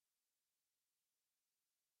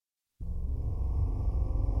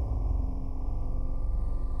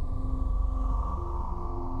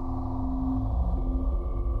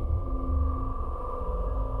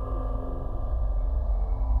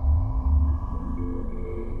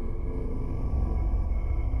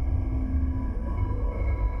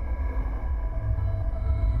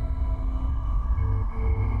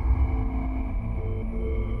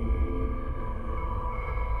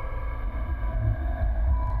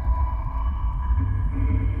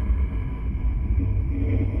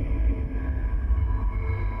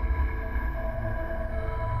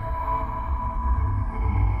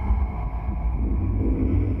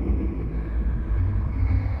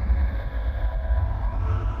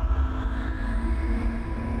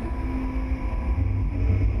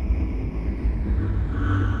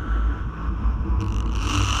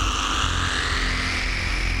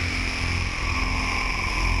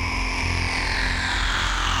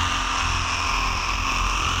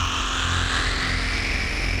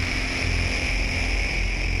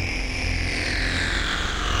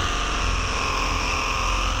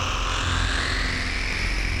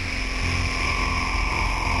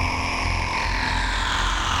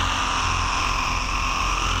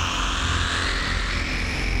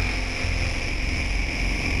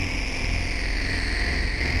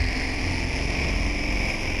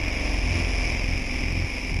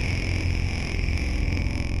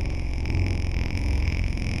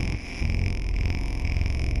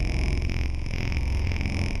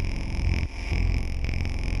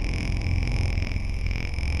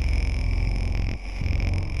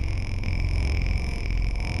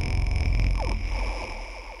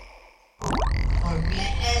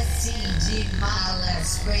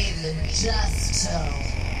demolers greater justo.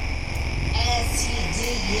 SED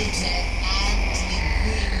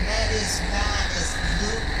anti-green metis madness,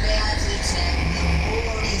 blue bandage and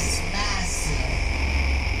laborious massive.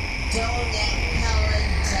 Don't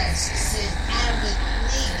appellant test, sit avid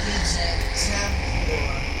leakage at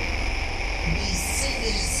tempor. Me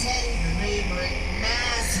singers Henry were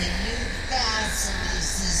massive, you facilely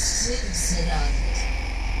succincident.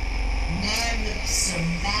 Namix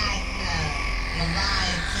magna, the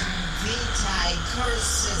life and vitae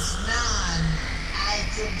cursus non,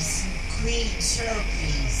 items and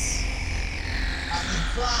creaturpies. On the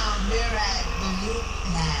farm we're at the loop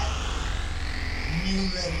pad.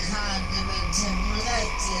 Nula condiment and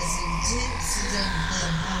lectus and incident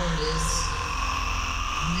laborious.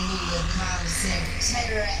 Nula concept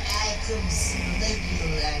terra acums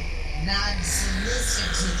libula.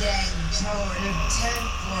 Non-solicited toward a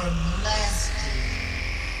tempor molested.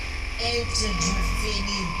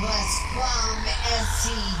 Interdrafini bus quam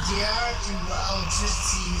esse diartua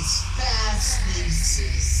ultraces fast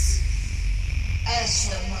leases.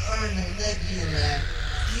 Eschem urna libula,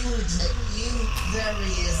 fugit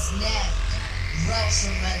various neck,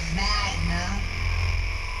 rutrum magna.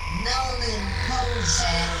 Nolan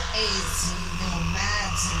potion ace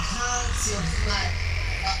pneumatic consul flat.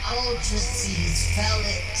 The ultraces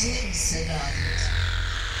fellet tincident.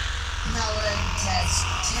 Pellantes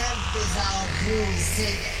tempus al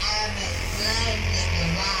bruisid amit blending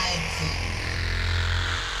alive.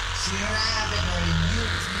 Curabinor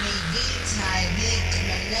youth me vitae nec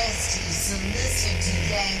molesti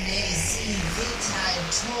solicited and ac vitae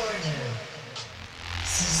torner.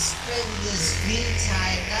 Suspendus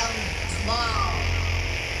vitae num quam.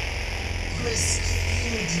 Christ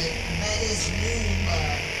fugit metis numa,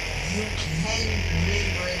 Duke Henry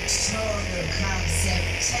returner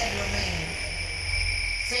concept tenoring.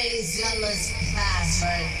 Phaselus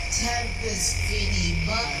plasma, tempus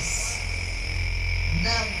finibus.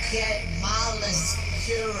 Nunquet malus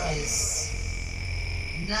puris.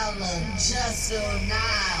 Nulla justo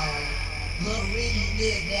nile,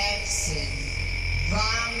 lorinid exin.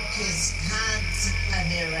 Ronchus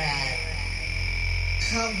consequenerat.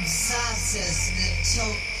 Cum sacis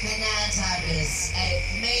netopenatibus et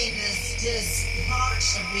manus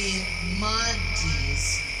dispartibi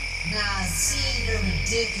montes, nascida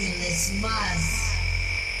ridiculus mus,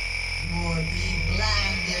 morbi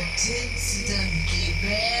blanda tincidum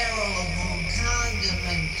liberum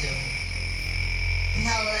condimentum,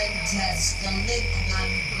 pellantes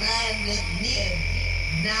deliquam blandit nib,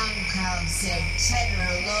 non concept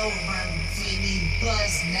tenor lowrum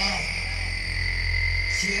finibus net.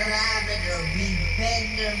 Curabitor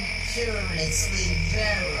bibendum puris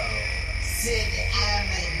libero, sid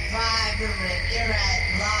amit vibrant erat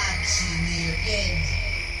laci near id.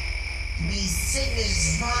 Me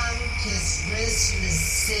sinus ronchus rismus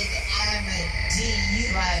sid amit diui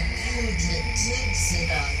fugit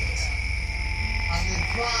tincident. On the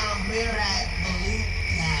quam virat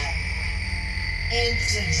voluptat,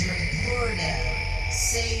 integer porta,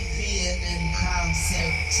 sapien in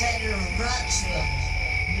concept tenor rutrum.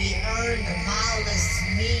 Me earn the malus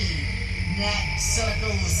me, nat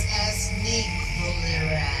subtles as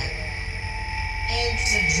nequilirat.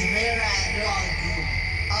 Integerat logu,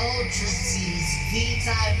 ultraces,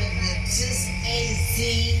 vitae venitus ac,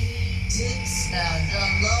 tixna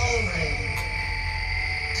dolorum.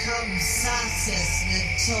 Cum sacis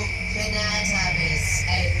netopenatibus,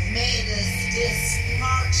 et manus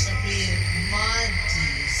dispartibi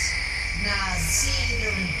montes, nascida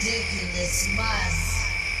ridiculus mus.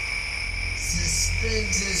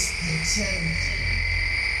 Suspendus potential.